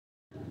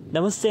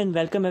Namaste and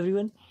welcome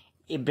everyone.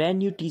 A brand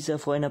new teaser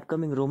for an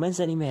upcoming romance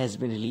anime has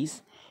been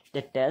released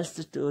that tells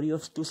the story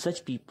of two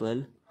such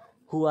people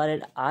who are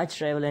at arch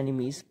rival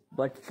enemies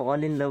but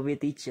fall in love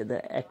with each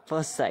other at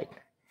first sight.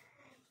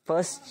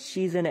 First,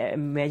 she's a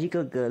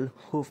magical girl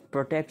who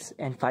protects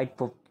and fights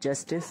for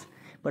justice,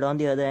 but on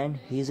the other hand,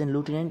 he is a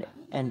lieutenant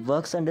and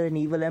works under an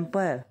evil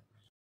empire.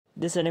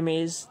 This anime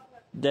is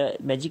the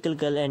magical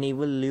girl and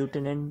evil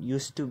lieutenant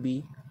used to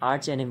be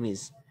arch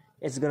enemies.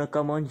 It's gonna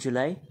come on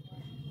July.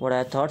 What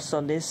are your thoughts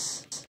on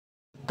this?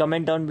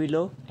 Comment down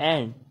below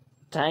and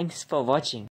thanks for watching.